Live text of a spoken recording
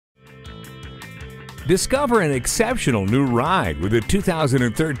Discover an exceptional new ride with the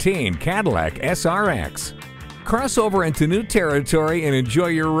 2013 Cadillac SRX. Cross over into new territory and enjoy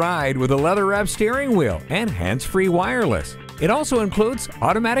your ride with a leather-wrapped steering wheel and hands-free wireless. It also includes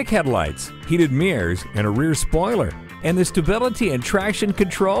automatic headlights, heated mirrors, and a rear spoiler. And the stability and traction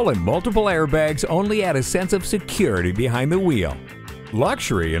control and multiple airbags only add a sense of security behind the wheel.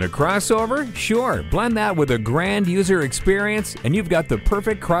 Luxury in a crossover? Sure, blend that with a grand user experience and you've got the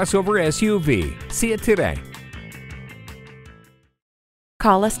perfect crossover SUV. See it today.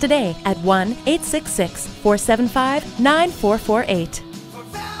 Call us today at 1-866-475-9448.